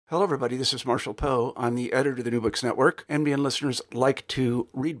Hello, everybody. This is Marshall Poe. I'm the editor of the New Books Network. NBN listeners like to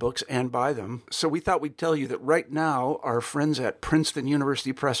read books and buy them. So we thought we'd tell you that right now, our friends at Princeton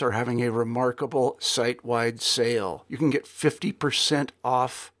University Press are having a remarkable site-wide sale. You can get 50%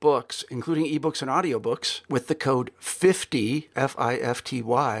 off books, including ebooks and audiobooks, with the code 50,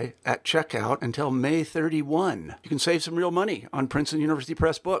 F-I-F-T-Y, at checkout until May 31. You can save some real money on Princeton University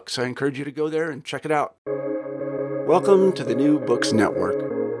Press books. I encourage you to go there and check it out. Welcome to the New Books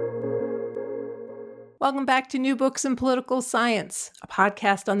Network. Welcome back to New Books in Political Science, a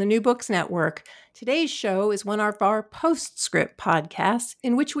podcast on the New Books Network. Today's show is one of our Postscript podcasts,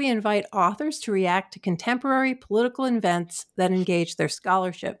 in which we invite authors to react to contemporary political events that engage their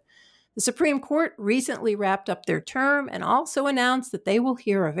scholarship. The Supreme Court recently wrapped up their term and also announced that they will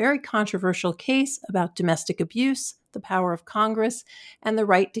hear a very controversial case about domestic abuse, the power of Congress, and the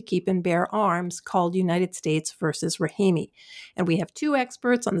right to keep and bear arms called United States versus Rahimi. And we have two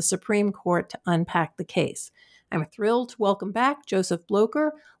experts on the Supreme Court to unpack the case. I'm thrilled to welcome back Joseph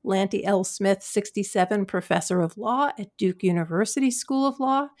Blocher, Lanty L. Smith 67 Professor of Law at Duke University School of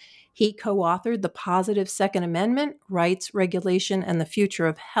Law. He co-authored The Positive Second Amendment, Rights, Regulation, and the Future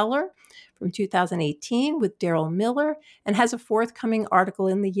of Heller from 2018 with Daryl Miller, and has a forthcoming article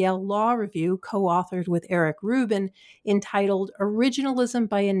in the Yale Law Review co-authored with Eric Rubin entitled Originalism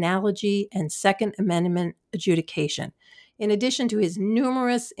by Analogy and Second Amendment Adjudication. In addition to his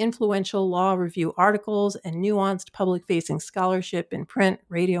numerous influential law review articles and nuanced public-facing scholarship in print,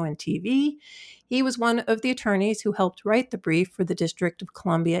 radio, and TV, he was one of the attorneys who helped write the brief for the District of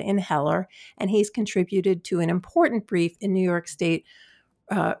Columbia in Heller, and he's contributed to an important brief in New York State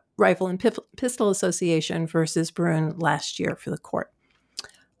Rifle and Pistol Association versus Bruin last year for the court.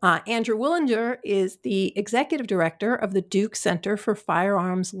 Andrew Willinger is the executive director of the Duke Center for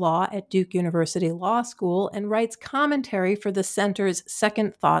Firearms Law at Duke University Law School and writes commentary for the center's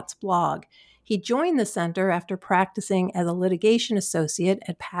Second Thoughts blog. He joined the center after practicing as a litigation associate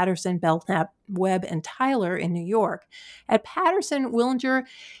at Patterson, Belknap, Webb, and Tyler in New York. At Patterson, Willinger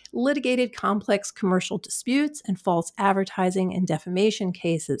litigated complex commercial disputes and false advertising and defamation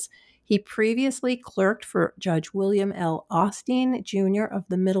cases. He previously clerked for Judge William L. Austin, Jr. of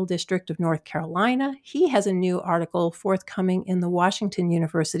the Middle District of North Carolina. He has a new article forthcoming in the Washington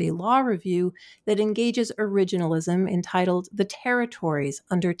University Law Review that engages originalism entitled The Territories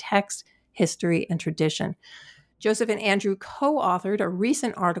Under Text, History, and Tradition. Joseph and Andrew co-authored a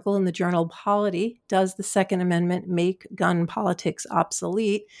recent article in the journal Polity, Does the Second Amendment Make Gun Politics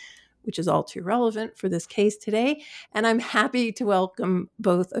Obsolete?, which is all too relevant for this case today. And I'm happy to welcome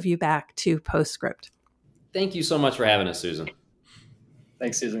both of you back to Postscript. Thank you so much for having us, Susan.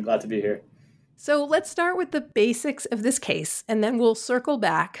 Thanks, Susan. Glad to be here. So let's start with the basics of this case, and then we'll circle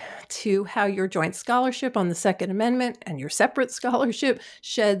back to how your joint scholarship on the Second Amendment and your separate scholarship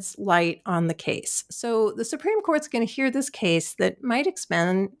sheds light on the case. So the Supreme Court's going to hear this case that might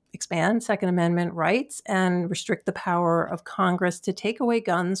expand Second Amendment rights and restrict the power of Congress to take away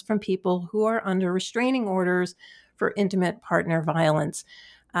guns from people who are under restraining orders for intimate partner violence.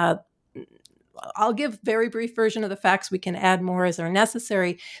 I'll give a very brief version of the facts. We can add more as are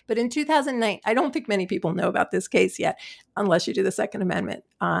necessary. But in 2009, I don't think many people know about this case yet, unless you do the Second Amendment.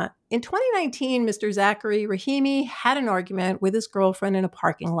 In 2019, Mr. Zachary Rahimi had an argument with his girlfriend in a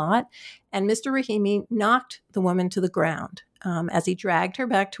parking lot, and Mr. Rahimi knocked the woman to the ground. As he dragged her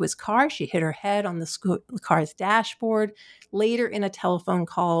back to his car, she hit her head on the car's dashboard. Later, in a telephone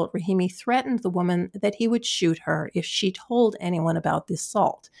call, Rahimi threatened the woman that he would shoot her if she told anyone about the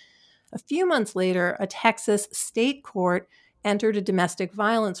assault. A few months later, a Texas state court entered a domestic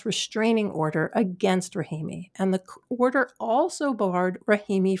violence restraining order against Rahimi, and the order also barred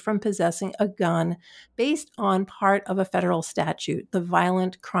Rahimi from possessing a gun based on part of a federal statute, the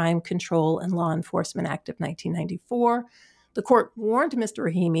Violent Crime Control and Law Enforcement Act of 1994. The court warned Mr.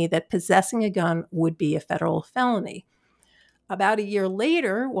 Rahimi that possessing a gun would be a federal felony. About a year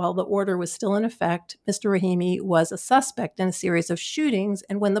later, while the order was still in effect, Mr. Rahimi was a suspect in a series of shootings,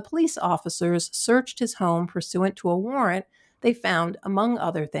 and when the police officers searched his home pursuant to a warrant, they found, among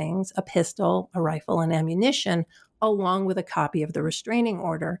other things, a pistol, a rifle, and ammunition, along with a copy of the restraining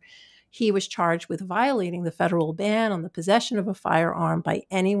order. He was charged with violating the federal ban on the possession of a firearm by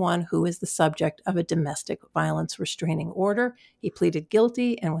anyone who is the subject of a domestic violence restraining order. He pleaded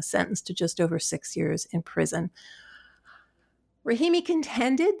guilty and was sentenced to just over 6 years in prison. Rahimi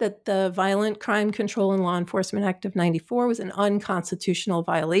contended that the Violent Crime Control and Law Enforcement Act of 94 was an unconstitutional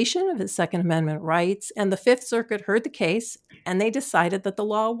violation of his Second Amendment rights, and the Fifth Circuit heard the case, and they decided that the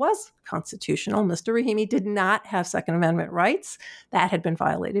law was constitutional. Mr. Rahimi did not have Second Amendment rights. That had been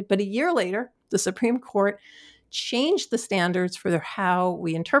violated. But a year later, the Supreme Court changed the standards for how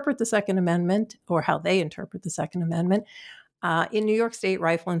we interpret the Second Amendment, or how they interpret the Second Amendment. In New York State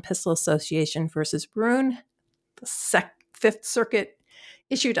Rifle and Pistol Association versus Brune, the Fifth Circuit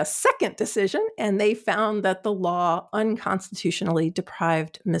issued a second decision, and they found that the law unconstitutionally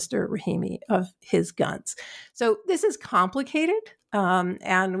deprived Mr. Rahimi of his guns. So this is complicated,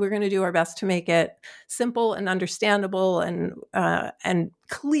 and we're going to do our best to make it simple and understandable and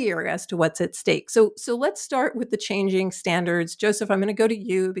clear as to what's at stake. So let's start with the changing standards. Joseph, I'm going to go to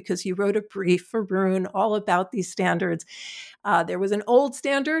you because you wrote a brief for Brune all about these standards. There was an old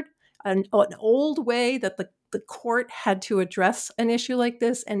standard, an old way that the court had to address an issue like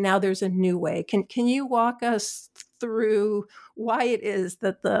this, and now there's a new way. Can you walk us through why it is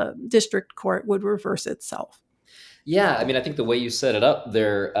that the district court would reverse itself? Yeah, I mean, I think the way you set it up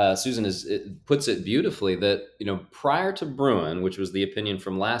there, Susan, puts it beautifully that, prior to Brune, which was the opinion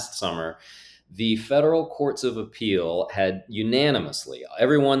from last summer, the federal courts of appeal had unanimously,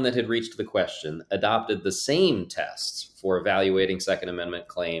 everyone that had reached the question, adopted the same tests for evaluating Second Amendment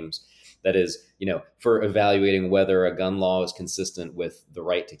claims. That is, for evaluating whether a gun law is consistent with the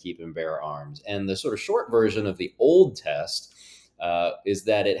right to keep and bear arms. And the sort of short version of the old test is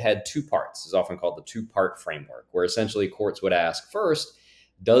that it had two parts. It's often called the two-part framework, where essentially courts would ask, first,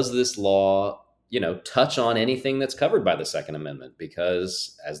 does this law, touch on anything that's covered by the Second Amendment?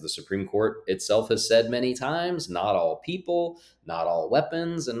 Because as the Supreme Court itself has said many times, not all people, not all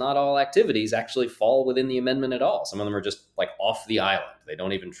weapons, and not all activities actually fall within the amendment at all. Some of them are just like off the island. They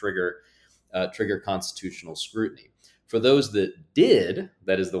don't even trigger constitutional scrutiny. For those that did,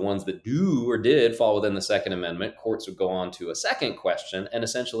 that is the ones that do or did fall within the Second Amendment, courts would go on to a second question and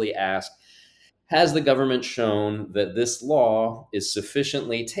essentially ask, has the government shown that this law is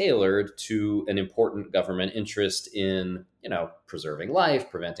sufficiently tailored to an important government interest in, preserving life,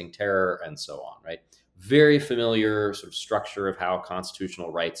 preventing terror, and so on, right? Very familiar sort of structure of how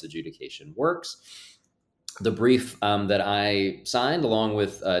constitutional rights adjudication works. The brief that I signed along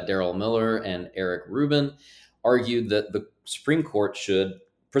with Daryl Miller and Eric Rubin argued that the Supreme Court should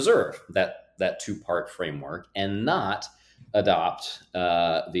preserve that two-part framework and not adopt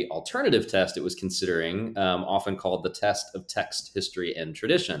the alternative test it was considering, often called the test of text, history, and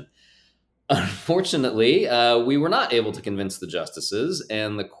tradition. Unfortunately, we were not able to convince the justices,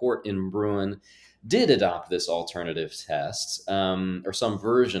 and the court in Brune did adopt this alternative test, or some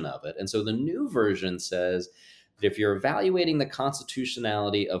version of it. And so the new version says that if you're evaluating the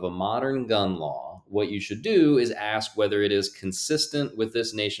constitutionality of a modern gun law, what you should do is ask whether it is consistent with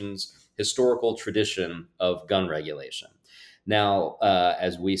this nation's historical tradition of gun regulation. Now,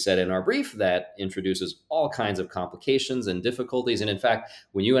 as we said in our brief, that introduces all kinds of complications and difficulties. And in fact,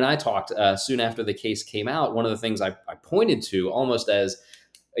 when you and I talked soon after the case came out, one of the things I pointed to almost as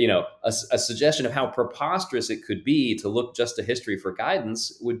a suggestion of how preposterous it could be to look just to history for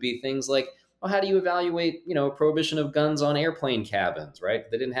guidance would be things like, well, how do you evaluate, a prohibition of guns on airplane cabins, right?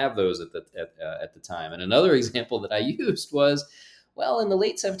 They didn't have those at the time. And another example that I used was, well, in the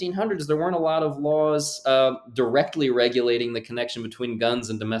late 1700s, there weren't a lot of laws directly regulating the connection between guns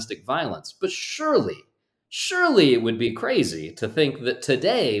and domestic violence. But surely it would be crazy to think that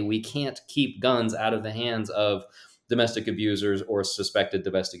today we can't keep guns out of the hands of domestic abusers or suspected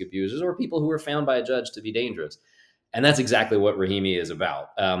domestic abusers or people who are found by a judge to be dangerous. And that's exactly what Rahimi is about.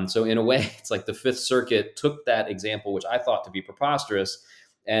 So in a way, it's like the Fifth Circuit took that example, which I thought to be preposterous,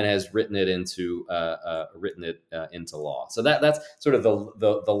 and has written it into law. So that's sort of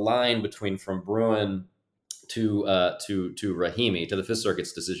the line between from Brune to Rahimi, to the Fifth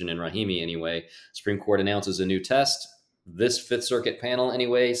Circuit's decision in Rahimi anyway. Supreme Court announces a new test. This Fifth Circuit panel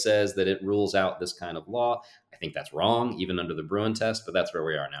anyway says that it rules out this kind of law. I think that's wrong, even under the Brune test, but that's where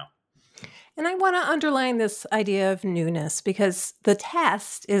we are now. And I want to underline this idea of newness because the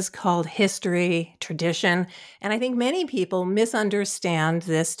test is called history, tradition, and I think many people misunderstand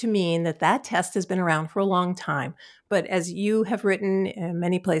this to mean that test has been around for a long time. But as you have written in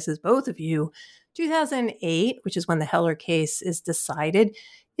many places, both of you, 2008, which is when the Heller case is decided,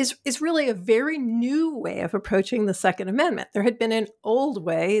 is really a very new way of approaching the Second Amendment. There had been an old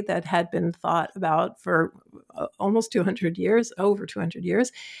way that had been thought about for almost 200 years, over 200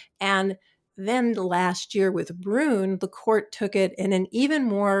 years, and then last year with Brune, the court took it in an even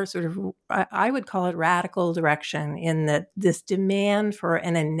more sort of, I would call it radical direction in that this demand for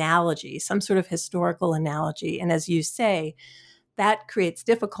an analogy, some sort of historical analogy. And as you say, that creates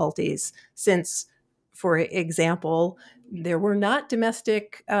difficulties since, for example, there were not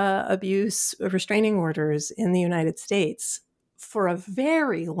domestic abuse restraining orders in the United States for a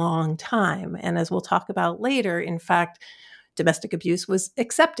very long time. And as we'll talk about later, in fact, domestic abuse was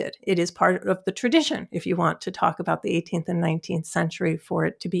accepted. It is part of the tradition, if you want to talk about the 18th and 19th century, for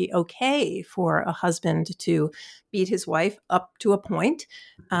it to be okay for a husband to beat his wife up to a point.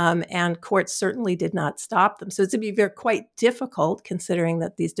 And courts certainly did not stop them. So it's to be quite difficult, considering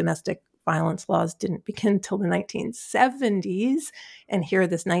that these domestic violence laws didn't begin until the 1970s, and here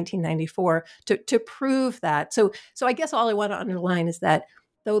this 1994 to prove that. So I guess all I want to underline is that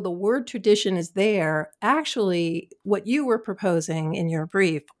though the word tradition is there, actually what you were proposing in your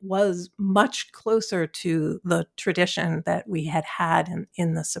brief was much closer to the tradition that we had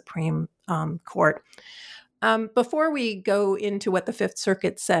in the Supreme Court. Before we go into what the Fifth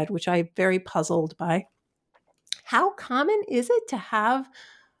Circuit said, which I'm very puzzled by, how common is it to have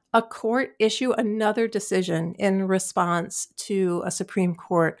a court issue another decision in response to a Supreme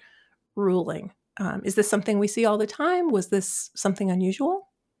Court ruling? Is this something we see all the time? Was this something unusual?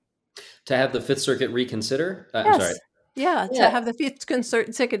 To have the Fifth Circuit reconsider? Yes. I'm sorry. Yeah, to have the Fifth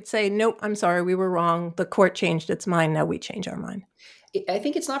Circuit say, nope, I'm sorry, we were wrong. The court changed its mind. Now we change our mind. I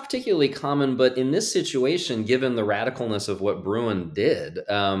think it's not particularly common, but in this situation, given the radicalness of what Bruen did,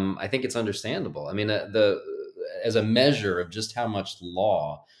 I think it's understandable. I mean, as a measure of just how much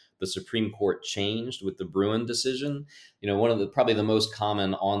law the Supreme Court changed with the Bruen decision, one of probably the most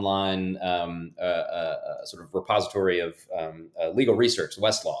common online sort of repository of legal research,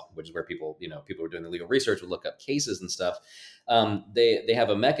 Westlaw, which is where people who are doing the legal research would look up cases and stuff. They have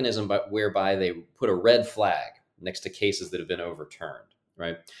a mechanism whereby they put a red flag next to cases that have been overturned,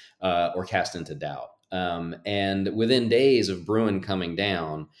 right, or cast into doubt. And within days of Bruen coming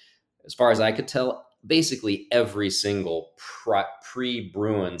down, as far as I could tell, basically every single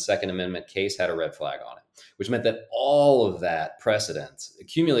pre-Bruen Second Amendment case had a red flag on it, which meant that all of that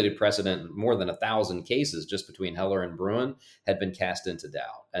accumulated precedent, more than 1,000 cases just between Heller and Bruen, had been cast into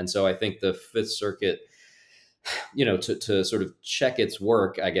doubt. And so I think the Fifth Circuit, to sort of check its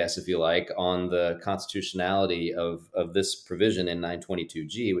work, I guess, if you like, on the constitutionality of this provision in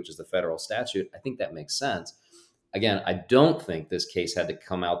 922G, which is the federal statute, I think that makes sense. Again, I don't think this case had to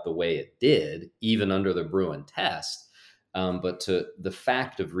come out the way it did, even under the Bruen test. But to the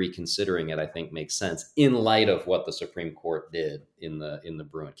fact of reconsidering it, I think makes sense in light of what the Supreme Court did in the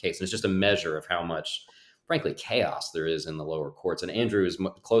Bruen case. And it's just a measure of how much, frankly, chaos there is in the lower courts. And Andrew is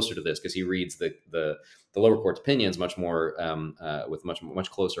much closer to this because he reads the lower court's opinions much more with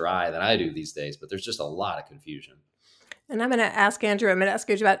much closer eye than I do these days. But there's just a lot of confusion. And I'm going to ask Andrew about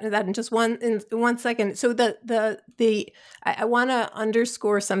that in just one second. So I want to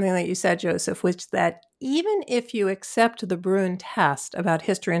underscore something that you said, Joseph, which that even if you accept the Bruen test about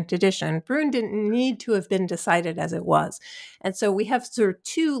history and tradition, Bruen didn't need to have been decided as it was. And so we have sort of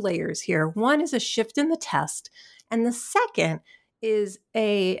two layers here. One is a shift in the test, and the second is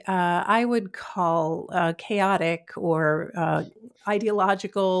I would call chaotic or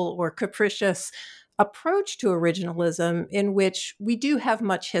ideological or capricious approach to originalism, in which we do have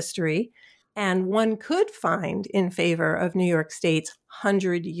much history, and one could find in favor of New York State's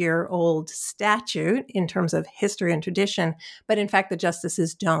 100-year-old statute in terms of history and tradition, but in fact the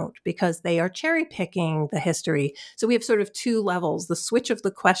justices don't, because they are cherry-picking the history. So we have sort of two levels, the switch of the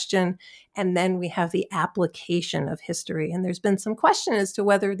question, and then we have the application of history. And there's been some question as to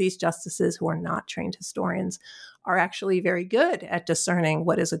whether these justices, who are not trained historians, are actually very good at discerning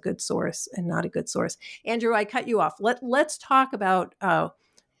what is a good source and not a good source. Andrew, I cut you off. Let's talk about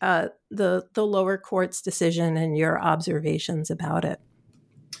the lower court's decision and your observations about it.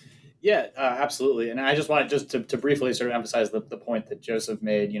 Yeah, absolutely. And I just wanted to briefly sort of emphasize the point that Joseph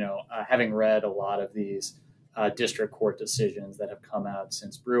made, having read a lot of these district court decisions that have come out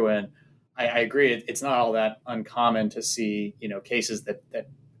since Bruen, I agree. It's not all that uncommon to see, cases that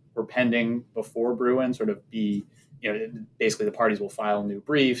were pending before Bruen sort of be, basically the parties will file new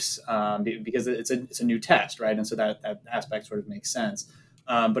briefs because it's a new test, right? And so that aspect sort of makes sense.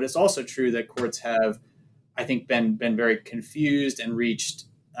 But it's also true that courts have, I think, been very confused and reached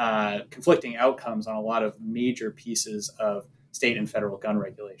conflicting outcomes on a lot of major pieces of state and federal gun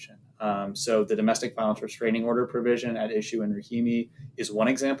regulation. So the domestic violence restraining order provision at issue in Rahimi is one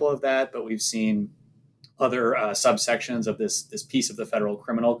example of that, but we've seen other subsections of this piece of the federal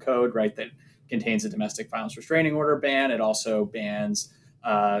criminal code, right, that contains a domestic violence restraining order ban. It also bans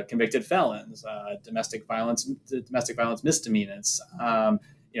convicted felons, domestic violence misdemeanors,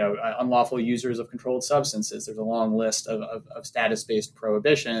 unlawful users of controlled substances. There's a long list of status-based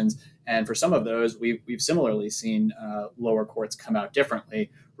prohibitions, and for some of those, we've similarly seen lower courts come out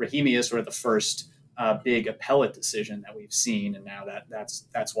differently. Rahimi is sort of the first big appellate decision that we've seen, and now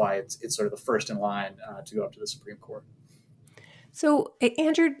that's why it's sort of the first in line to go up to the Supreme Court. So,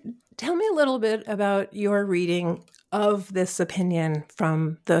 Andrew, tell me a little bit about your reading of this opinion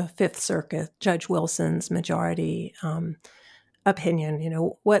from the Fifth Circuit, Judge Wilson's majority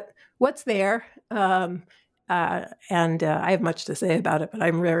opinion. What's there? And I have much to say about it, but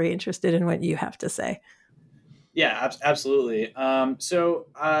I'm very interested in what you have to say. Yeah, absolutely. So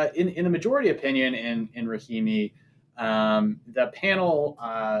in the majority opinion in Rahimi, the panel,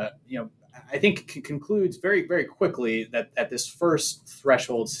 I think concludes very, very quickly that this first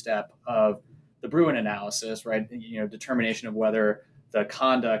threshold step of the Bruin analysis, right, determination of whether the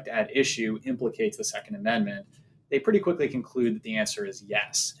conduct at issue implicates the Second Amendment, they pretty quickly conclude that the answer is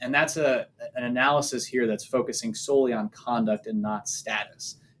yes. And that's an analysis here that's focusing solely on conduct and not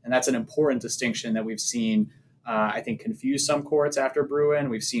status. And that's an important distinction that we've seen, I think, confuse some courts after Bruin.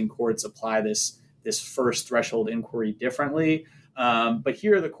 We've seen courts apply this first threshold inquiry differently. But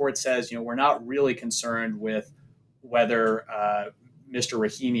here the court says, we're not really concerned with whether Mr.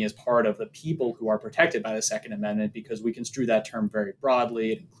 Rahimi is part of the people who are protected by the Second Amendment, because we construe that term very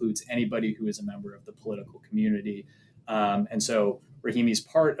broadly. It includes anybody who is a member of the political community. And so Rahimi's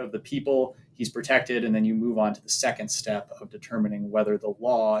part of the people, he's protected, and then you move on to the second step of determining whether the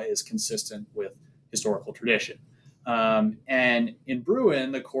law is consistent with historical tradition. And in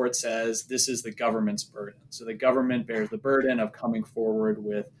Bruin, the court says this is the government's burden. So the government bears the burden of coming forward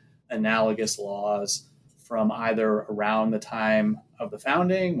with analogous laws from either around the time of the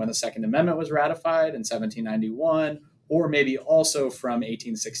founding, when the Second Amendment was ratified in 1791, or maybe also from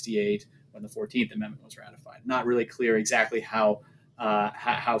 1868, when the 14th Amendment was ratified. Not really clear exactly how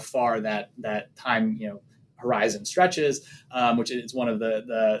far that time horizon stretches, which is one of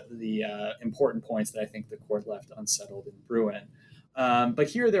the important points that I think the court left unsettled in Bruin. But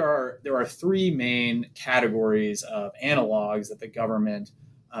here there are three main categories of analogs that the government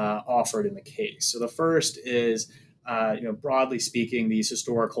offered in the case. So the first is, broadly speaking, these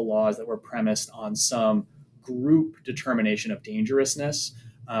historical laws that were premised on some group determination of dangerousness.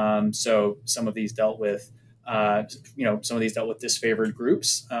 So some of these dealt with, disfavored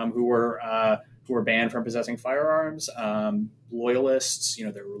groups who were banned from possessing firearms, loyalists.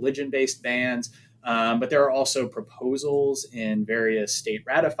 They're religion-based bans. But there are also proposals in various state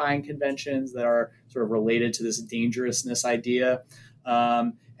ratifying conventions that are sort of related to this dangerousness idea.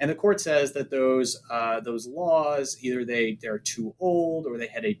 And the court says that those laws, either they're too old or they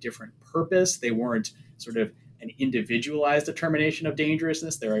had a different purpose. They weren't sort of an individualized determination of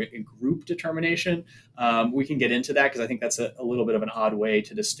dangerousness. They're a group determination. We can get into that because I think that's a little bit of an odd way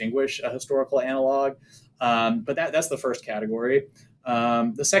to distinguish a historical analog. But that's the first category.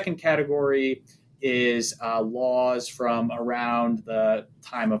 The second category is laws from around the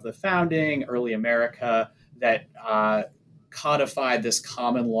time of the founding, early America, that codified this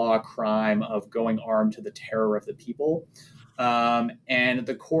common law crime of going armed to the terror of the people. And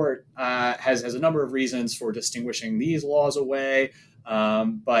the court has a number of reasons for distinguishing these laws away.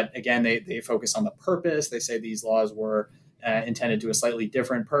 But again, they focus on the purpose. They say these laws were intended to a slightly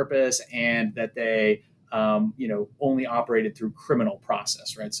different purpose, and that they only operated through criminal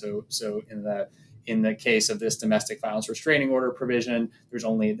process, right? So in the case of this domestic violence restraining order provision,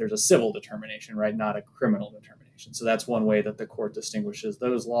 there's a civil determination, right? Not a criminal determination. So that's one way that the court distinguishes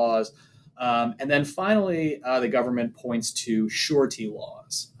those laws. And then finally, the government points to surety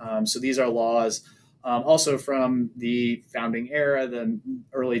laws. So these are laws also from the founding era, the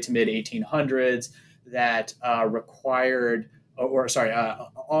early to mid 1800s, that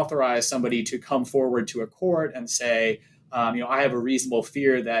authorized somebody to come forward to a court and say, I have a reasonable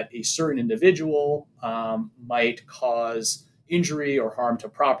fear that a certain individual might cause injury or harm to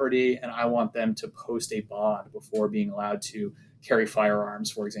property, and I want them to post a bond before being allowed to carry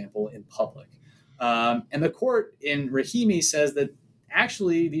firearms, for example, in public. And the court in Rahimi says that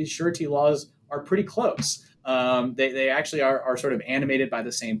actually these surety laws are pretty close. They actually are sort of animated by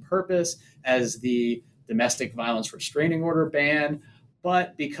the same purpose as the domestic violence restraining order ban,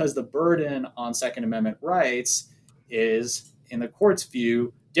 but because the burden on Second Amendment rights is, in the court's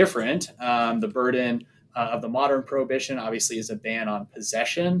view, different. The burden of the modern prohibition obviously is a ban on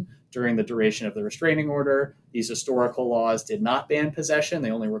possession during the duration of the restraining order. These historical laws did not ban possession.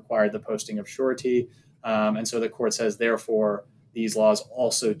 They only required the posting of surety. And so the court says, therefore, these laws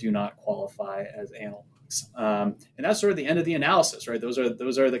also do not qualify as analogs. And that's sort of the end of the analysis, right? Those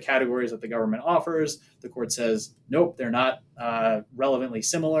are the categories that the government offers. The court says, nope, they're not relevantly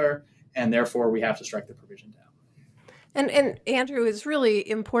similar, and therefore we have to strike the provision down. And Andrew, it's really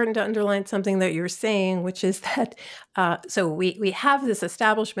important to underline something that you're saying, which is that so we have this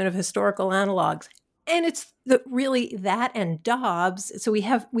establishment of historical analogs, and it's really that and Dobbs. So we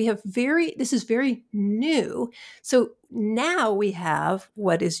have this is very new. So now we have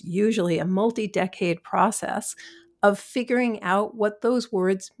what is usually a multi-decade process of figuring out what those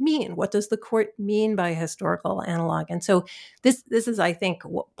words mean. What does the court mean by historical analog? And so this is, I think,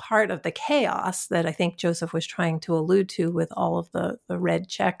 part of the chaos that I think Joseph was trying to allude to with all of the red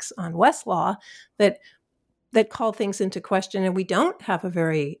checks on Westlaw that call things into question. And we don't have a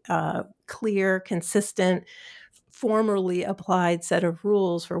very clear, consistent, formally applied set of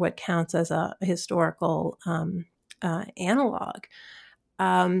rules for what counts as a historical analog.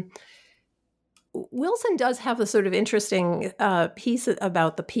 Wilson does have a sort of interesting piece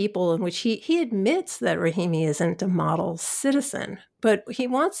about the people in which he admits that Rahimi isn't a model citizen, but he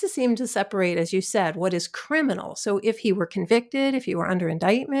wants to seem to separate, as you said, what is criminal. So if he were convicted, if he were under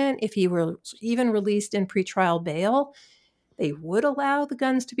indictment, if he were even released in pretrial bail, they would allow the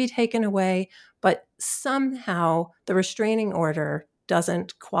guns to be taken away, but somehow the restraining order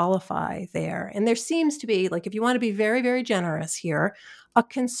doesn't qualify there. And there seems to be, like, if you want to be very, very generous here, a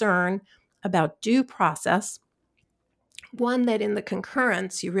concern about due process, one that in the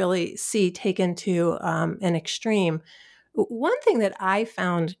concurrence you really see taken to an extreme. One thing that I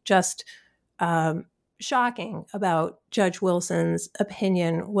found just shocking about Judge Wilson's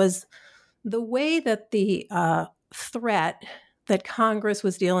opinion was the way that the threat that Congress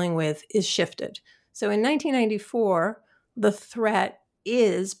was dealing with is shifted. So in 1994, the threat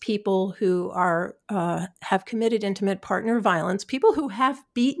is people who are have committed intimate partner violence, people who have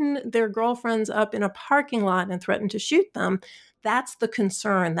beaten their girlfriends up in a parking lot and threatened to shoot them. That's the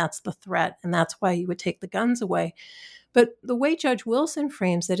concern, that's the threat, and that's why you would take the guns away. But the way Judge Wilson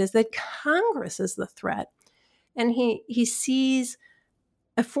frames it is that Congress is the threat, and he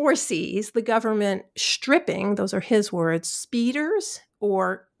foresees the government stripping, those are his words, speeders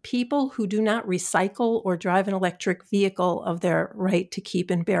or people who do not recycle or drive an electric vehicle of their right to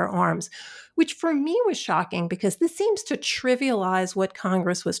keep and bear arms, which for me was shocking because this seems to trivialize what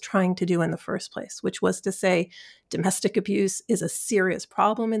Congress was trying to do in the first place, which was to say domestic abuse is a serious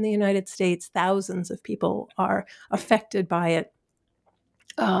problem in the United States. Thousands of people are affected by it.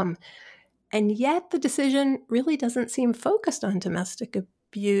 And yet the decision really doesn't seem focused on domestic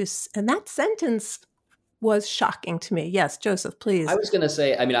abuse. And that sentence was shocking to me. Yes, Joseph, please. I was going to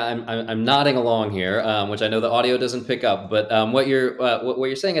say, I mean, I'm nodding along here, which I know the audio doesn't pick up. But what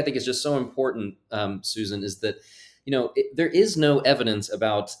you're saying, I think, is just so important, Susan, is that there is no evidence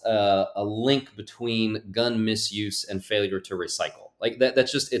about a link between gun misuse and failure to recycle. Like that.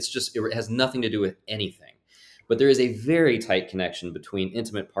 It has nothing to do with anything. But there is a very tight connection between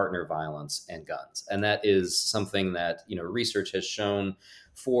intimate partner violence and guns, and that is something that research has shown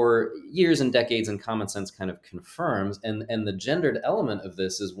for years and decades, and common sense kind of confirms. And the gendered element of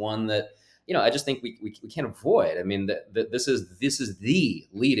this is one that I just think we can't avoid. I mean, this is the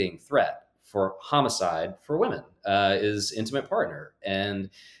leading threat for homicide for women is intimate partner, and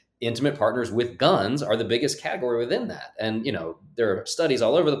intimate partners with guns are the biggest category within that. And, there are studies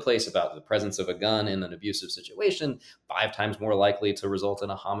all over the place about the presence of a gun in an abusive situation, 5 times more likely to result in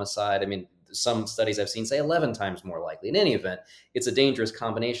a homicide. I mean, some studies I've seen say 11 times more likely. In any event, it's a dangerous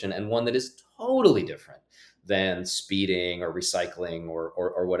combination, and one that is totally different than speeding or recycling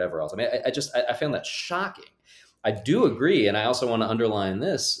or whatever else. I mean, I found that shocking. I do agree, and I also want to underline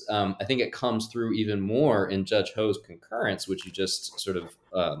this. I think it comes through even more in Judge Ho's concurrence, which you just sort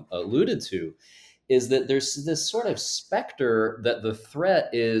of alluded to, is that there's this sort of specter that the threat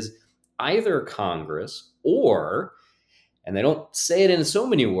is either Congress or, and they don't say it in so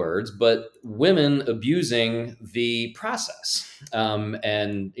many words, but women abusing the process.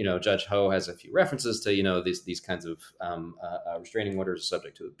 And Judge Ho has a few references to these kinds of restraining orders are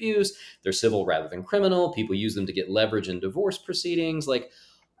subject to abuse. They're civil rather than criminal. People use them to get leverage in divorce proceedings. Like,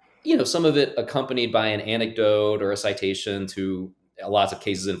 some of it accompanied by an anecdote or a citation to lots of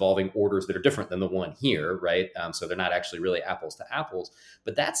cases involving orders that are different than the one here, right? So they're not actually really apples to apples.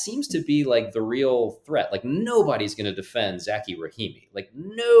 But that seems to be like the real threat. Like nobody's going to defend Zaki Rahimi. Like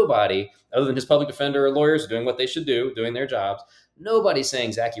nobody, other than his public defender or lawyers doing what they should do, doing their jobs, nobody's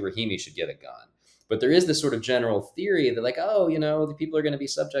saying Zaki Rahimi should get a gun. But there is this sort of general theory that like, the people are going to be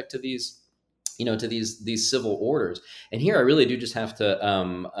subject to these to these civil orders. And here I really do just have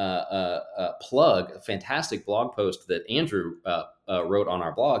to plug a fantastic blog post that Andrew wrote on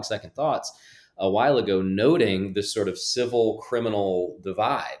our blog, Second Thoughts, a while ago, noting this sort of civil criminal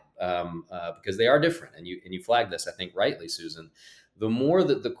divide, because they are different. And you flagged this, I think, rightly, Susan. The more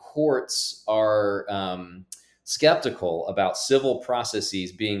that the courts are skeptical about civil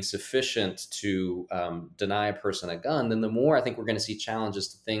processes being sufficient to deny a person a gun, then the more I think we're going to see challenges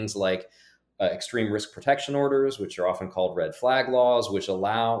to things like extreme risk protection orders, which are often called red flag laws, which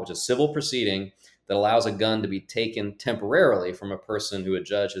is civil proceeding that allows a gun to be taken temporarily from a person who a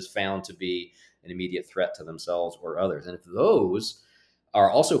judge has found to be an immediate threat to themselves or others. And if those are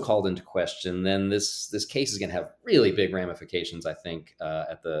also called into question, then this case is going to have really big ramifications, I think,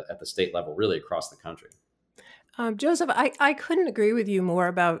 at the state level, really across the country. Joseph, I couldn't agree with you more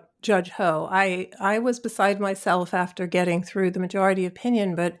about Judge Ho. I was beside myself after getting through the majority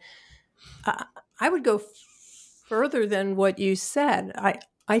opinion, but I would go further than what you said.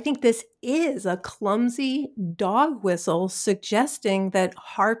 I think this is a clumsy dog whistle suggesting that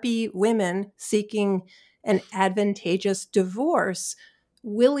harpy women seeking an advantageous divorce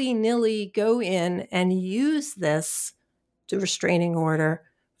willy-nilly go in and use this restraining order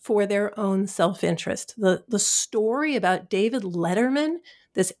for their own self-interest. The story about David Letterman,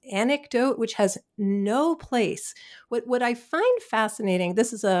 this anecdote which has no place. What I find fascinating,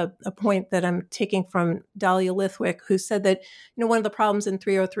 this is a point that I'm taking from Dahlia Lithwick, who said that, one of the problems in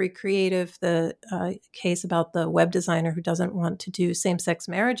 303 Creative, the case about the web designer who doesn't want to do same-sex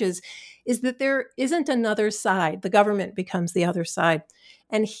marriages, is that there isn't another side. The government becomes the other side.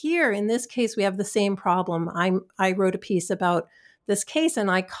 And here, in this case, we have the same problem. I wrote a piece about this case, and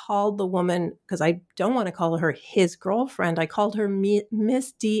I called the woman, because I don't want to call her his girlfriend, I called her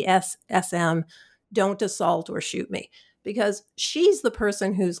Miss DSSM, don't assault or shoot me, because she's the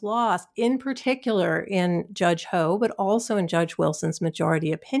person who's lost, in particular in Judge Ho, but also in Judge Wilson's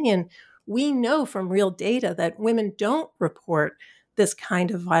majority opinion. We know from real data that women don't report this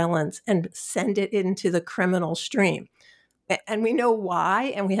kind of violence and send it into the criminal stream. And we know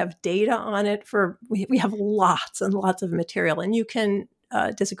why, and we have data on it we have lots and lots of material. And you can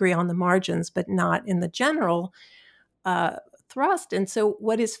disagree on the margins, but not in the general thrust. And so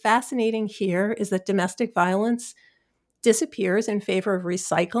what is fascinating here is that domestic violence disappears in favor of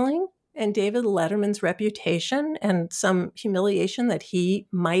recycling, and David Letterman's reputation and some humiliation that he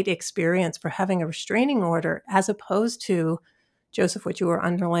might experience for having a restraining order, as opposed to, Joseph, what you were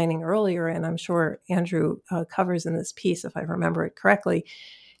underlining earlier, and I'm sure Andrew covers in this piece, if I remember it correctly,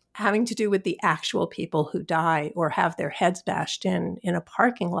 having to do with the actual people who die or have their heads bashed in a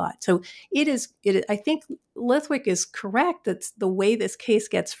parking lot. So I think Lithwick is correct that the way this case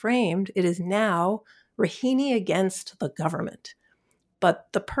gets framed, it is now Raheny against the government. But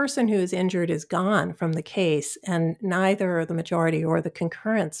the person who is injured is gone from the case, and neither the majority or the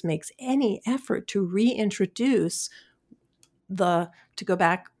concurrence makes any effort to reintroduce to go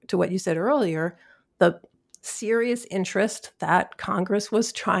back to what you said earlier, the serious interest that Congress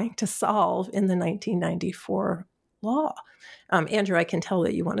was trying to solve in the 1994 law. Andrew, I can tell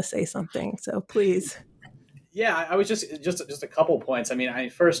that you want to say something, so please. Yeah, I was just a couple points. I mean,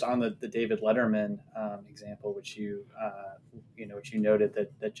 first on the David Letterman example, which you noted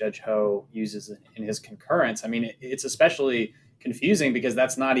that Judge Ho uses in his concurrence. I mean, it's especially confusing because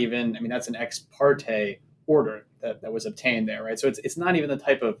that's not even. I mean, that's an ex parte order that was obtained there, right? So it's not even the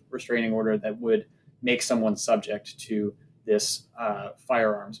type of restraining order that would make someone subject to this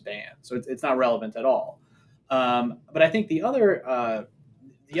firearms ban. So it's not relevant at all. But I think the other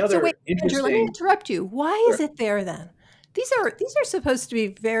So wait, interesting. Andrew, let me interrupt you. Why is it there then? These are supposed to be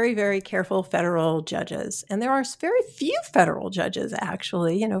very, very careful federal judges, and there are very few federal judges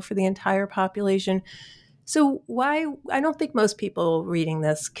actually, for the entire population. So why, I don't think most people reading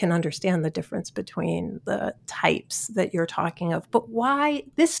this can understand the difference between the types that you're talking of, but why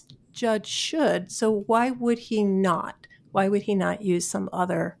this judge should. So why would he not? Why would he not use some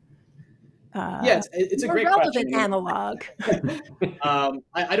other it's a great relevant question. analog?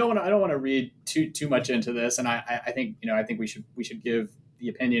 I don't want to read too much into this, and I think we should give the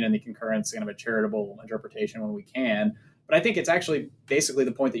opinion and the concurrence kind of a charitable interpretation when we can. But I think it's actually basically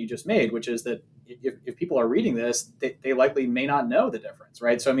the point that you just made, which is that if people are reading this, they likely may not know the difference,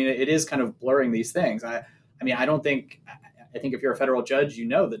 right? So I mean, it is kind of blurring these things. I think if you're a federal judge, you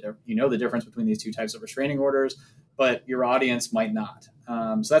know the difference between these two types of restraining orders, but your audience might not.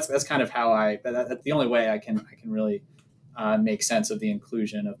 So that's kind of how that's the only way I can really make sense of the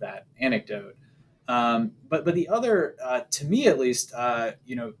inclusion of that anecdote. But the other, to me at least, kind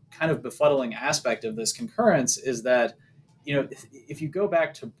of befuddling aspect of this concurrence is that, if you go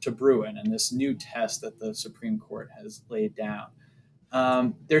back to Bruin and this new test that the Supreme Court has laid down,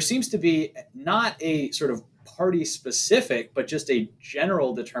 there seems to be not a sort of party specific, but just a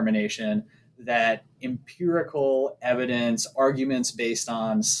general determination that empirical evidence, arguments based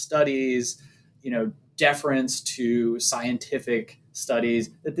on studies, deference to scientific studies,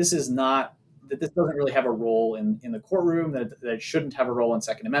 that this doesn't really have a role in the courtroom, that it shouldn't have a role in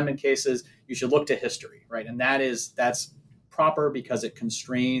Second Amendment cases. You should look to history, right? And that's proper because it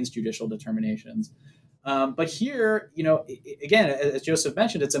constrains judicial determinations. But here, again, as Joseph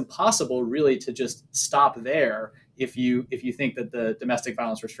mentioned, it's impossible really to just stop there if you think that the domestic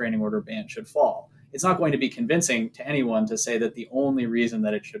violence restraining order ban should fall. It's not going to be convincing to anyone to say that the only reason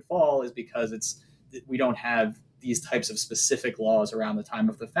that it should fall is because we don't have these types of specific laws around the time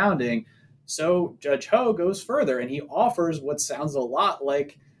of the founding. So Judge Ho goes further and he offers what sounds a lot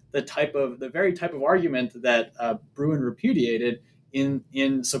like the very type of argument that Bruen repudiated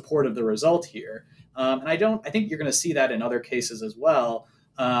in support of the result here. And I think you're going to see that in other cases as well.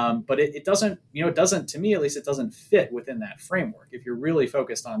 But it doesn't, to me at least, it doesn't fit within that framework. If you're really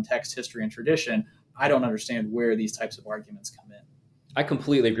focused on text, history, and tradition, I don't understand where these types of arguments come in. I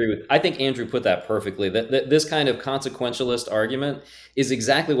completely agree with. I think Andrew put that perfectly. That this kind of consequentialist argument is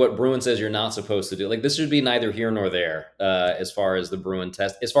exactly what Bruen says you're not supposed to do. Like, this should be neither here nor there as far as the Bruen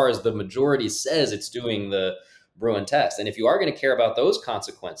test, as far as the majority says it's doing the Bruen test. And if you are going to care about those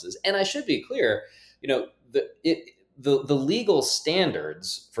consequences, and I should be clear, the legal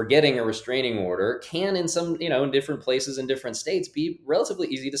standards for getting a restraining order can, in some, in different places in different states, be relatively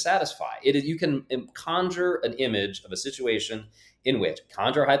easy to satisfy. You can conjure an image of a situation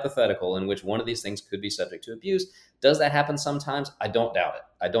conjure a hypothetical in which one of these things could be subject to abuse. Does that happen sometimes? I don't doubt it.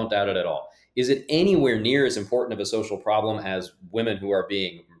 I don't doubt it at all. Is it anywhere near as important of a social problem as women who are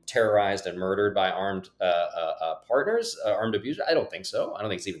being terrorized and murdered by armed partners, armed abusers? I don't think so. I don't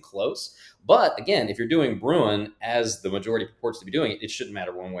think it's even close. But again, if you're doing Bruen as the majority purports to be doing it, it shouldn't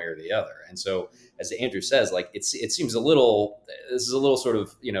matter one way or the other. And so, as Andrew says, like it seems this is a little sort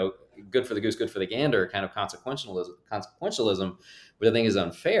of, good for the goose, good for the gander kind of consequentialism, which I think is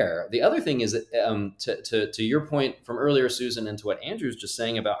unfair. The other thing is that to your point from earlier, Susan, and to what Andrew's just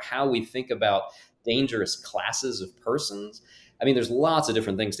saying about how we think about dangerous classes of persons. I mean, there's lots of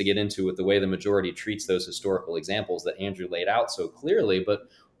different things to get into with the way the majority treats those historical examples that Andrew laid out so clearly. But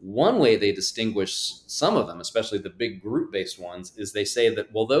one way they distinguish some of them, especially the big group-based ones, is they say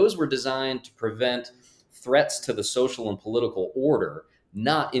that, well, those were designed to prevent threats to the social and political order,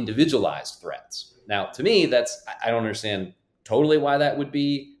 not individualized threats. Now, to me, I don't understand totally why that would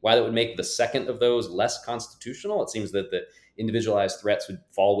make the second of those less constitutional. It seems that the individualized threats would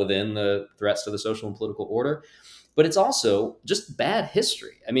fall within the threats to the social and political order. But it's also just bad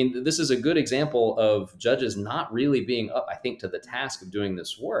history. I mean, this is a good example of judges not really being up, I think, to the task of doing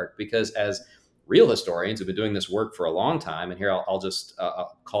this work, because as real historians who've been doing this work for a long time, and here I'll just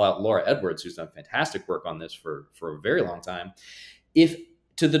call out Laura Edwards, who's done fantastic work on this for a very long time. If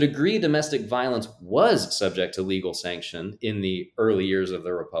to the degree domestic violence was subject to legal sanction in the early years of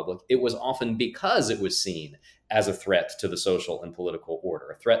the Republic, it was often because it was seen as a threat to the social and political order,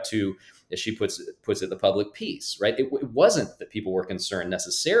 a threat to, as she puts it, the public peace, right? It wasn't that people were concerned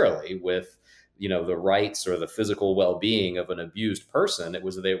necessarily with, the rights or the physical well-being of an abused person. It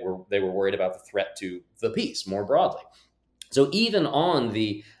was they were worried about the threat to the peace more broadly. So even on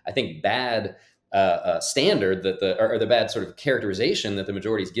the, I think, bad standard that the bad sort of characterization that the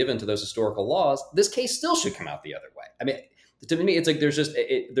majority is given to those historical laws, this case still should come out the other way. I mean, to me, it's like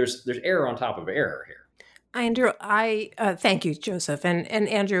there's error on top of error here. Andrew, thank you, Joseph. And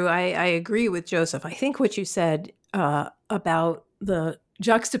Andrew, I agree with Joseph. I think what you said about the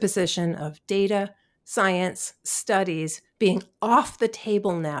juxtaposition of data, science, studies being off the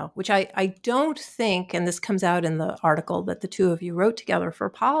table now, which I don't think, and this comes out in the article that the two of you wrote together for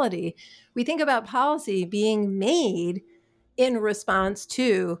Polity, we think about policy being made in response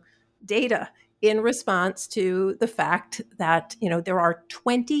to data, in response to the fact that, there are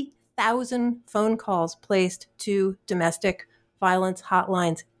 20,000 phone calls placed to domestic violence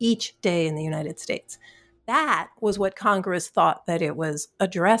hotlines each day in the United States. That was what Congress thought that it was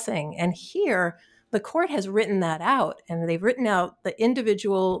addressing. And here, the court has written that out, and they've written out the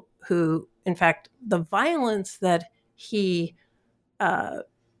individual who, in fact, the violence that he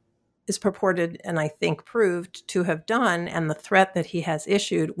is purported, and I think proved to have done, and the threat that he has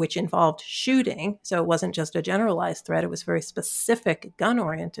issued, which involved shooting, so it wasn't just a generalized threat, it was a very specific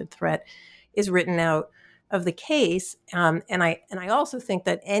gun-oriented threat, is written out of the case. And I also think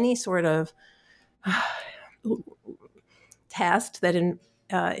that any sort of test that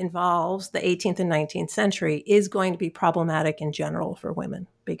involves the 18th and 19th century is going to be problematic in general for women,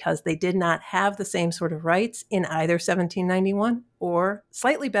 because they did not have the same sort of rights in either 1791 or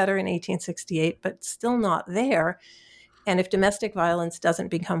slightly better in 1868, but still not there. And if domestic violence doesn't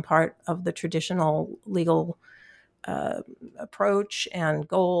become part of the traditional legal approach and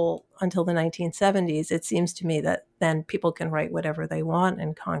goal until the 1970s, it seems to me that then people can write whatever they want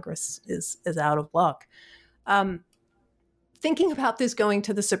and Congress is out of luck. Thinking about this going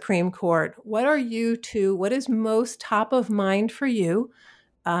to the Supreme Court, what is most top of mind for you?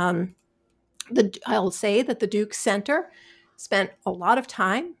 I'll say that the Duke Center spent a lot of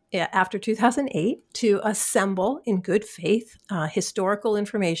time after 2008 to assemble in good faith historical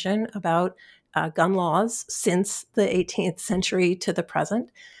information about gun laws since the 18th century to the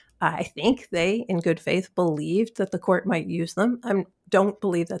present. I think they, in good faith, believed that the court might use them. I don't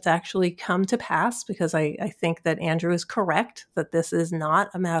believe that's actually come to pass, because I think that Andrew is correct that this is not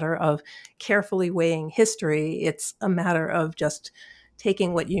a matter of carefully weighing history. It's a matter of just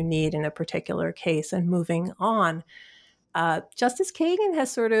taking what you need in a particular case and moving on. Justice Kagan has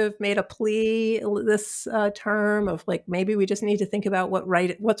sort of made a plea this term of like, maybe we just need to think about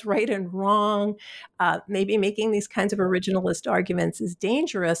what's right and wrong. Maybe making these kinds of originalist arguments is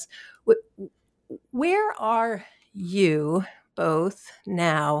dangerous. Where are you both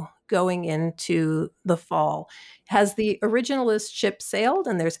now going into the fall? Has the originalist ship sailed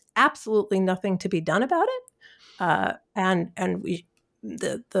and there's absolutely nothing to be done about it? And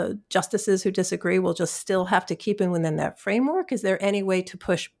the justices who disagree will just still have to keep within that framework? Is there any way to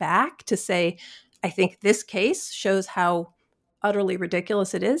push back to say, I think this case shows how utterly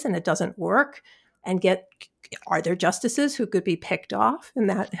ridiculous it is and it doesn't work, and are there justices who could be picked off in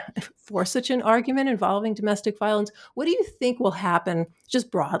that for such an argument involving domestic violence? What do you think will happen,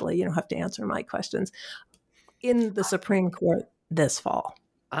 just broadly? You don't have to answer my questions, in the Supreme Court this fall.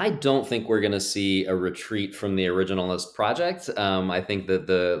 I don't think we're going to see a retreat from the originalist project. I think that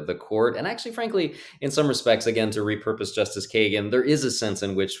the court, and actually, frankly, in some respects, again, to repurpose Justice Kagan, there is a sense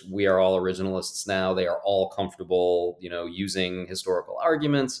in which we are all originalists now. They are all comfortable, using historical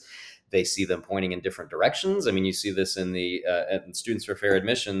arguments. They see them pointing in different directions. I mean, you see this in the Students for Fair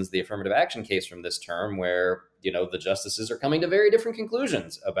Admissions, the affirmative action case from this term, where the justices are coming to very different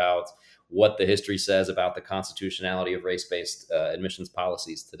conclusions about what the history says about the constitutionality of race-based admissions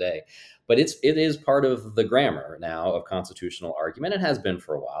policies today. But it is part of the grammar now of constitutional argument. It has been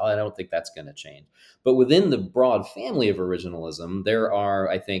for a while. I don't think that's going to change. But within the broad family of originalism, there are,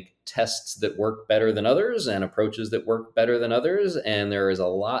 I think, tests that work better than others and approaches that work better than others. And there is a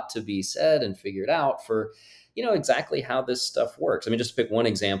lot to be said and figured out for exactly how this stuff works. I mean, just to pick one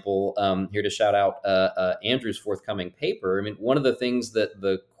example here to shout out Andrew's forthcoming paper. I mean, one of the things that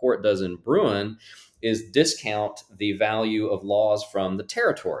the court does in Bruin is discount the value of laws from the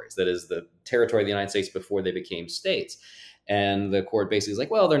territories, that is, the territory of the United States before they became states. And the court basically is like,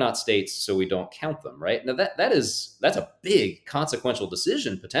 well, they're not states, so we don't count them, right? Now that's a big consequential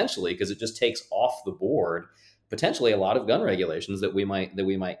decision potentially, because it just takes off the board potentially a lot of gun regulations that we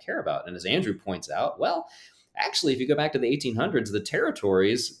might care about. And as Andrew points out, well, actually, if you go back to the 1800s, the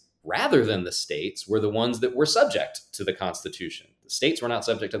territories, rather than the states, were the ones that were subject to the Constitution. The states were not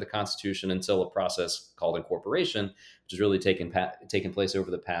subject to the Constitution until a process called incorporation, which has really taken place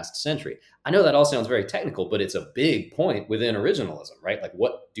over the past century. I know that all sounds very technical, but it's a big point within originalism, right? Like,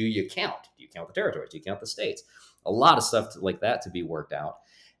 what do you count? Do you count the territories? Do you count the states? A lot of stuff like that to be worked out.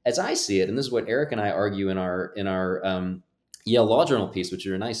 As I see it, and this is what Eric and I argue in our Yale Law Journal piece, which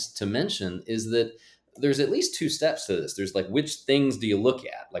are nice to mention, is that there's at least two steps to this. There's like, which things do you look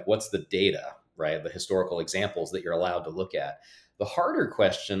at? Like, what's the data, right? The historical examples that you're allowed to look at. The harder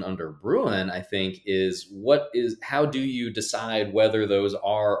question under Bruin, I think, is how do you decide whether those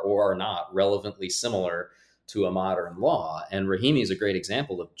are or are not relevantly similar to a modern law? And Rahimi is a great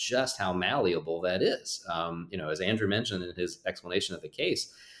example of just how malleable that is. As Andrew mentioned in his explanation of the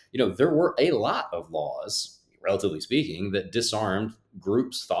case, there were a lot of laws, relatively speaking, that disarmed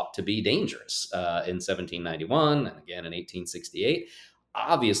groups thought to be dangerous in 1791 and again in 1868.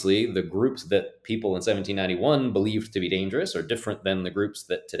 Obviously, the groups that people in 1791 believed to be dangerous are different than the groups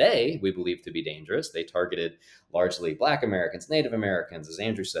that today we believe to be dangerous. They targeted largely Black Americans, Native Americans, as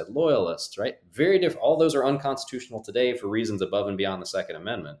Andrew said, loyalists, right? Very different. All those are unconstitutional today for reasons above and beyond the Second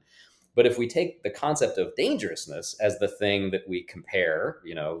Amendment. But if we take the concept of dangerousness as the thing that we compare,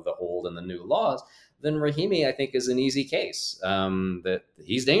 the old and the new laws, then Rahimi, I think, is an easy case that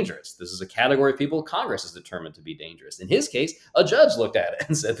he's dangerous. This is a category of people Congress is determined to be dangerous. In his case, a judge looked at it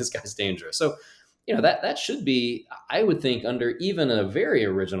and said, this guy's dangerous. So, that should be, I would think, under even a very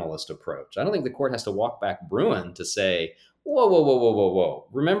originalist approach. I don't think the court has to walk back Bruin to say, whoa.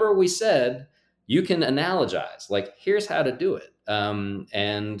 Remember we said you can analogize, like, here's how to do it.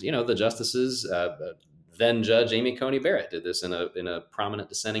 The justices, then Judge Amy Coney Barrett did this in a prominent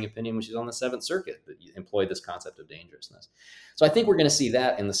dissenting opinion when she's on the Seventh Circuit, that employed this concept of dangerousness. So I think we're going to see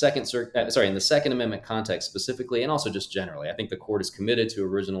that in the Second Amendment context specifically, and also just generally. I think the court is committed to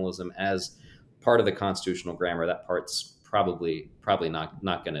originalism as part of the constitutional grammar. That part's probably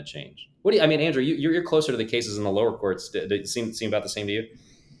not going to change. Andrew? You're closer to the cases in the lower courts. Did it seem about the same to you?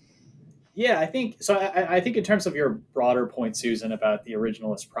 Yeah, I think so. I think in terms of your broader point, Susan, about the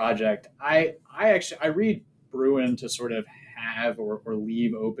originalist project, I read Bruin to sort of have or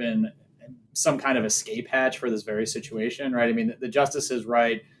leave open some kind of escape hatch for this very situation, right? I mean, the justice is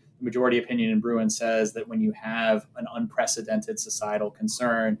right. The majority opinion in Bruin says that when you have an unprecedented societal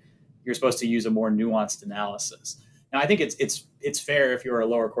concern, you're supposed to use a more nuanced analysis. Now, I think it's fair if you're a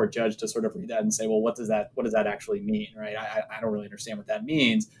lower court judge to sort of read that and say, well, what does that actually mean, right? I don't really understand what that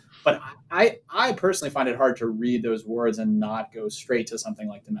means. But I personally find it hard to read those words and not go straight to something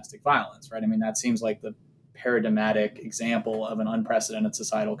like domestic violence, right? I mean, that seems like the paradigmatic example of an unprecedented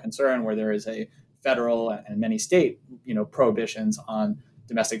societal concern where there is a federal and many state, prohibitions on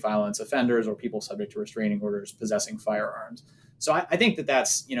domestic violence offenders or people subject to restraining orders possessing firearms. So I think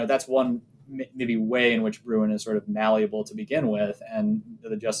that's one maybe way in which Bruin is sort of malleable to begin with, and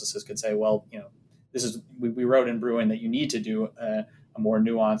the justices could say, well, this is we wrote in Bruin that you need to do a more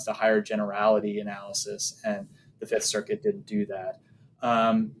nuanced, a higher generality analysis, and the Fifth Circuit didn't do that.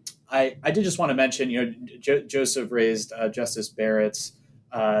 I did just want to mention, Joseph raised Justice Barrett's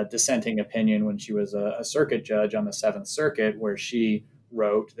dissenting opinion when she was a circuit judge on the Seventh Circuit, where she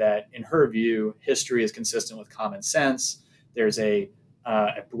wrote that, in her view, history is consistent with common sense. There's a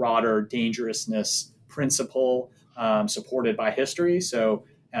broader dangerousness principle supported by history. So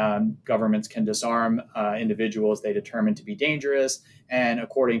governments can disarm individuals they determine to be dangerous. And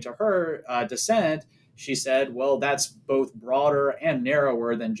according to her dissent, she said, well, that's both broader and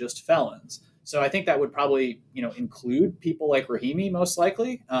narrower than just felons. So I think that would probably, include people like Rahimi, most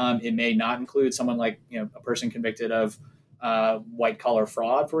likely. It may not include someone like, a person convicted of white collar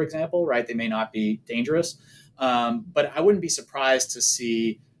fraud, for example, right? They may not be dangerous. But I wouldn't be surprised to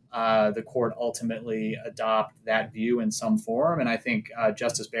see the court ultimately adopt that view in some form. And I think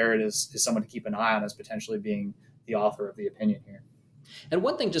Justice Barrett is someone to keep an eye on as potentially being the author of the opinion here. And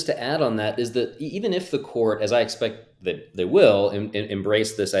one thing just to add on that is that even if the court, as I expect that they will,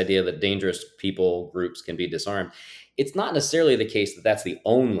 embrace this idea that dangerous people groups can be disarmed, it's not necessarily the case that that's the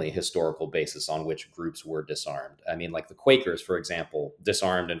only historical basis on which groups were disarmed. I mean, like the Quakers, for example,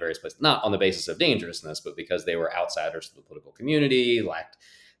 disarmed in various places, not on the basis of dangerousness, but because they were outsiders to the political community, lacked,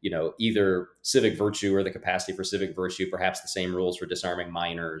 either civic virtue or the capacity for civic virtue, perhaps the same rules for disarming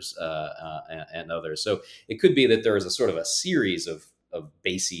minors and others. So it could be that there is a sort of a series of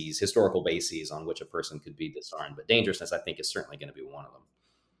bases, historical bases on which a person could be disarmed. But dangerousness, I think, is certainly going to be one of them.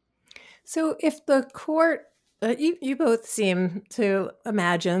 So if the court, you both seem to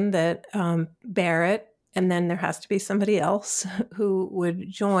imagine that Barrett, and then there has to be somebody else who would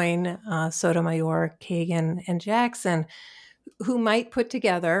join Sotomayor, Kagan, and Jackson, who might put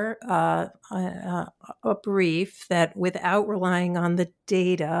together a brief that, without relying on the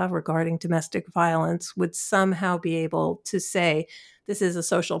data regarding domestic violence, would somehow be able to say, this is a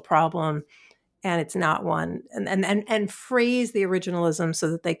social problem and it's not one, and phrase the originalism so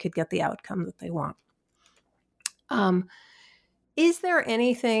that they could get the outcome that they want. Is there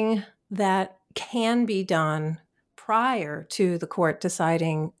anything that can be done prior to the court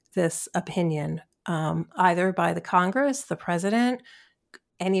deciding this opinion, either by the Congress, the president,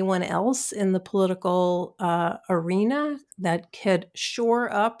 anyone else in the political arena, that could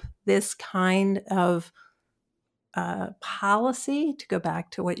shore up this kind of policy? To go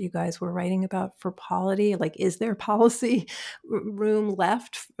back to what you guys were writing about for polity, like, is there policy room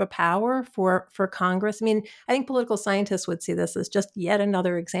left for power for Congress? I mean, I think political scientists would see this as just yet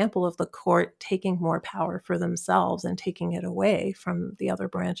another example of the court taking more power for themselves and taking it away from the other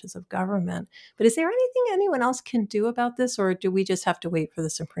branches of government. But is there anything anyone else can do about this, or do we just have to wait for the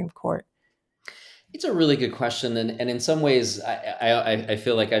Supreme Court? It's a really good question. And in some ways, I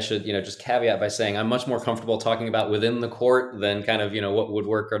feel like I should, just caveat by saying I'm much more comfortable talking about within the court than kind of, what would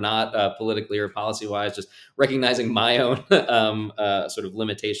work or not politically or policy wise, just recognizing my own sort of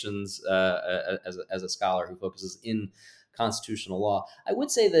limitations as a scholar who focuses in constitutional law. I would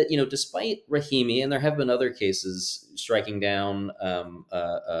say that, despite Rahimi, and there have been other cases striking down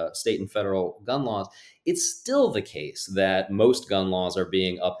state and federal gun laws, it's still the case that most gun laws are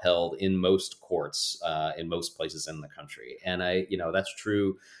being upheld in most courts, in most places in the country. And that's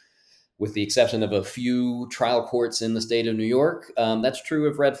true with the exception of a few trial courts in the state of New York. That's true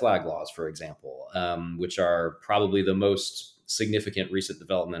of red flag laws, for example, which are probably the most significant recent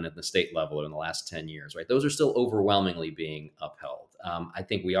development at the state level in the last 10 years, right? Those are still overwhelmingly being upheld. I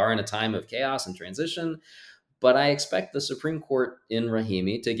think we are in a time of chaos and transition, but I expect the Supreme Court in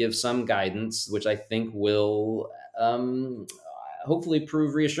Rahimi to give some guidance, which I think will hopefully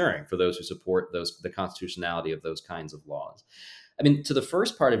prove reassuring for those who support the constitutionality of those kinds of laws. I mean, to the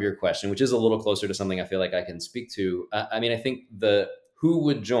first part of your question, which is a little closer to something I feel like I can speak to, I think who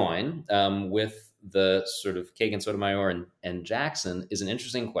would join with the sort of Kagan, Sotomayor, and Jackson is an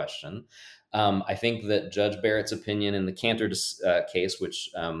interesting question. I think that Judge Barrett's opinion in the Cantor case, which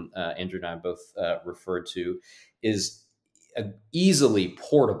Andrew and I both referred to, is easily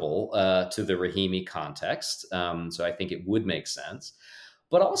portable to the Rahimi context. So I think it would make sense.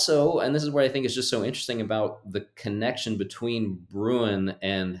 But also, and this is what I think is just so interesting about the connection between Bruen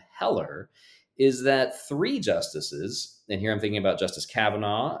and Heller, is that 3 justices, and here I'm thinking about Justice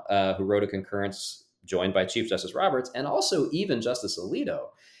Kavanaugh, who wrote a concurrence joined by Chief Justice Roberts, and also even Justice Alito,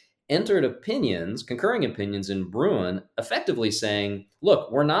 entered opinions, concurring opinions in Bruen, effectively saying,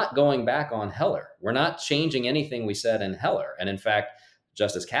 look, we're not going back on Heller. We're not changing anything we said in Heller. And in fact,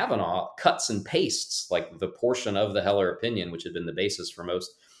 Justice Kavanaugh cuts and pastes like the portion of the Heller opinion, which had been the basis for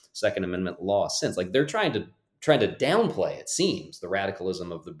most Second Amendment law since. Like they're trying to downplay, it seems, the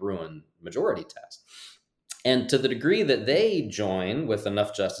radicalism of the Bruen majority test. And to the degree that they join with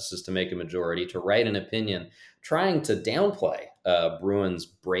enough justices to make a majority to write an opinion trying to downplay Bruen's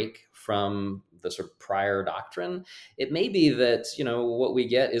break from the sort of prior doctrine, it may be that, what we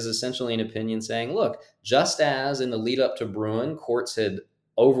get is essentially an opinion saying, look, just as in the lead up to Bruen, courts had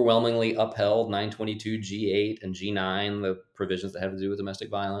overwhelmingly upheld 922 G8 and G9, the provisions that have to do with domestic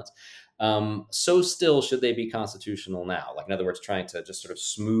violence, so still should they be constitutional now? Like, in other words, trying to just sort of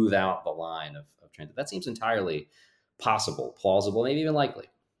smooth out the line of transit. That seems entirely possible, plausible, maybe even likely.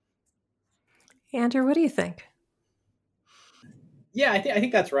 Andrew, what do you think? Yeah, I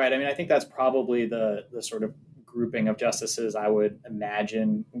think that's right. I mean, I think that's probably the sort of grouping of justices I would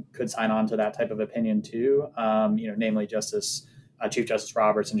imagine could sign on to that type of opinion too. Namely Chief Justice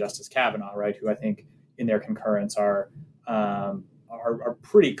Roberts and Justice Kavanaugh, right? Who I think in their concurrence are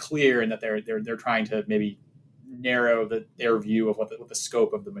pretty clear in that they're trying to maybe narrow their view of what the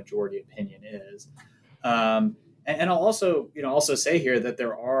scope of the majority opinion is. And I'll also say here that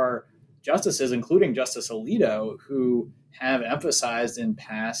there are justices, including Justice Alito, who have emphasized in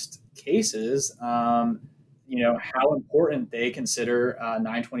past cases, how important they consider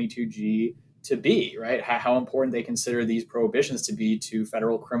 922G to be, right? How important they consider these prohibitions to be to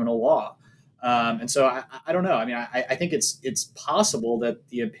federal criminal law. And so I don't know. I mean, I think it's possible that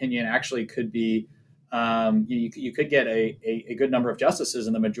the opinion actually could be, you could get a good number of justices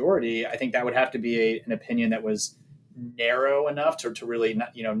in the majority. I think that would have to be an opinion that was narrow enough to really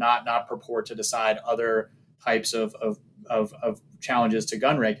not purport to decide other types of challenges to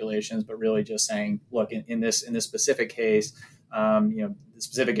gun regulations, but really just saying, look, in this specific case, the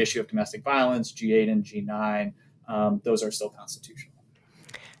specific issue of domestic violence, G8 and G9, those are still constitutional.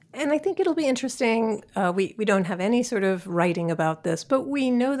 And I think it'll be interesting. We don't have any sort of writing about this, but we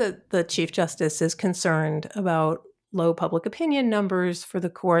know that the Chief Justice is concerned about low public opinion numbers for the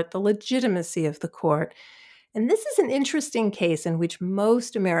court, the legitimacy of the court. And this is an interesting case in which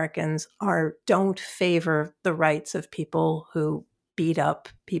most Americans don't favor the rights of people who beat up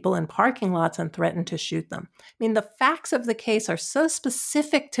people in parking lots and threaten to shoot them. I mean, the facts of the case are so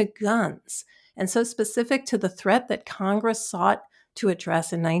specific to guns and so specific to the threat that Congress sought to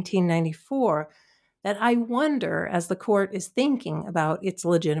address in 1994 that I wonder, as the court is thinking about its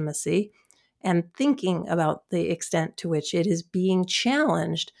legitimacy and thinking about the extent to which it is being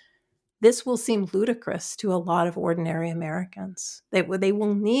challenged, this will seem ludicrous to a lot of ordinary Americans. They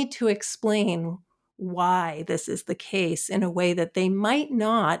will need to explain why this is the case in a way that they might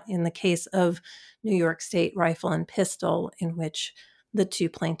not in the case of New York State Rifle and Pistol, in which the two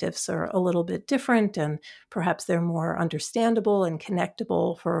plaintiffs are a little bit different and perhaps they're more understandable and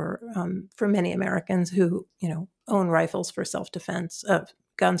connectable for many Americans who, own rifles for self-defense,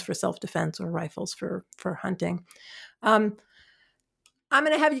 guns for self-defense or rifles for hunting. I'm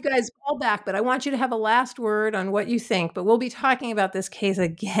going to have you guys call back, but I want you to have a last word on what you think. But we'll be talking about this case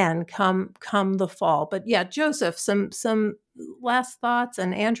again come the fall. But yeah, Joseph, some last thoughts,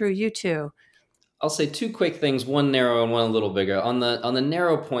 and Andrew, you too. I'll say 2 quick things, one narrow and one a little bigger. On the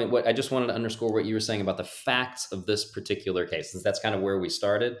narrow point, what I just wanted to underscore what you were saying about the facts of this particular case, since that's kind of where we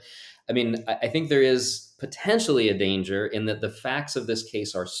started. I mean, I think there is potentially a danger in that the facts of this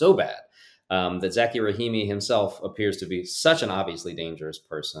case are so bad that Zaki Rahimi himself appears to be such an obviously dangerous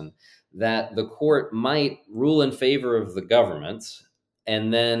person that the court might rule in favor of the government.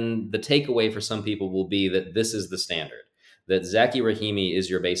 And then the takeaway for some people will be that this is the standard, that Zaki Rahimi is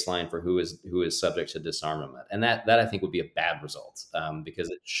your baseline for who is subject to disarmament. And that I think would be a bad result because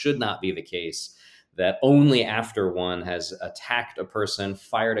it should not be the case that only after one has attacked a person,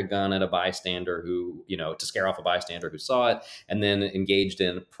 fired a gun at a bystander who, to scare off a bystander who saw it, and then engaged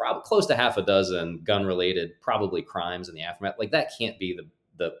in close to half a dozen gun-related, probably crimes in the aftermath. Like that can't be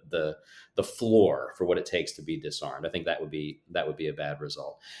the floor for what it takes to be disarmed. I think that would be a bad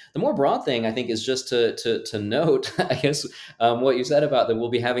result. The more broad thing, I think, is just to note, I guess, what you said about that we'll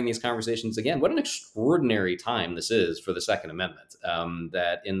be having these conversations again. What an extraordinary time this is for the Second Amendment.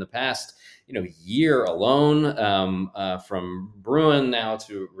 That in the past, year alone, from Bruen now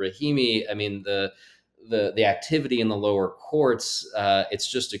to Rahimi, I mean, the activity in the lower courts,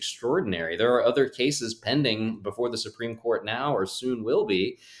 it's just extraordinary. There are other cases pending before the Supreme Court now, or soon will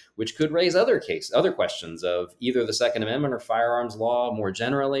be, which could raise other questions of either the Second Amendment or firearms law more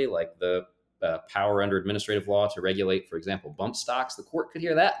generally, like the power under administrative law to regulate, for example, bump stocks. The court could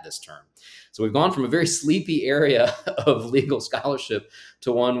hear that this term. So we've gone from a very sleepy area of legal scholarship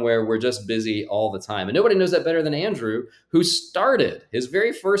to one where we're just busy all the time. And nobody knows that better than Andrew, who started his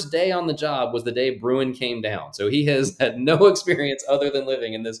very first day on the job was the day Bruen came down. So he has had no experience other than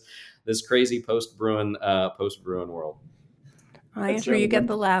living in this crazy post-Bruen world. Andrew, you get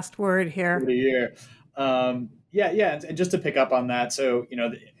the last word here. And just to pick up on that, so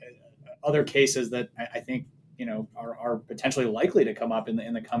other cases that I think are potentially likely to come up in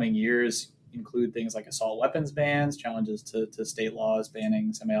the coming years include things like assault weapons bans, challenges to state laws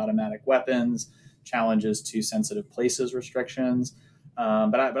banning semi-automatic weapons, challenges to sensitive places restrictions.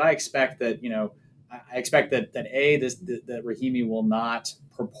 But I expect that that Rahimi will not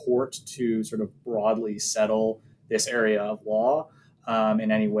purport to sort of broadly settle this area of law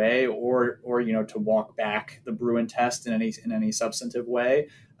in any way, or to walk back the Bruen test in any substantive way.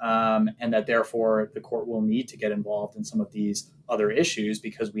 And that therefore the court will need to get involved in some of these other issues,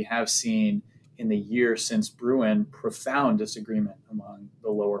 because we have seen in the year since Bruen profound disagreement among the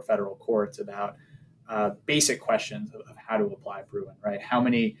lower federal courts about basic questions of how to apply Bruen, right? How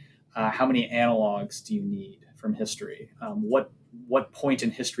many analogs do you need from history? What point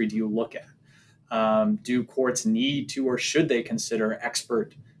in history do you look at? Do courts need to, or should they consider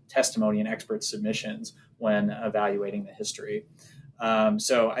expert testimony and expert submissions when evaluating the history?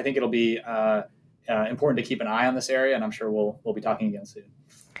 So I think it'll be important to keep an eye on this area, and I'm sure we'll be talking again soon.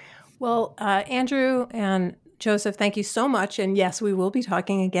 Well, Andrew and Joseph, thank you so much. And yes, we will be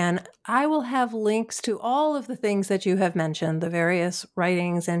talking again. I will have links to all of the things that you have mentioned, the various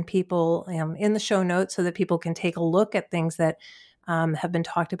writings and people in the show notes, so that people can take a look at things that have been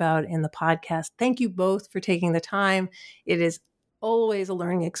talked about in the podcast. Thank you both for taking the time. It is always a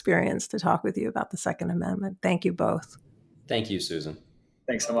learning experience to talk with you about the Second Amendment. Thank you both. Thank you, Susan.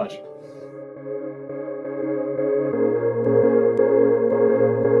 Thanks so much.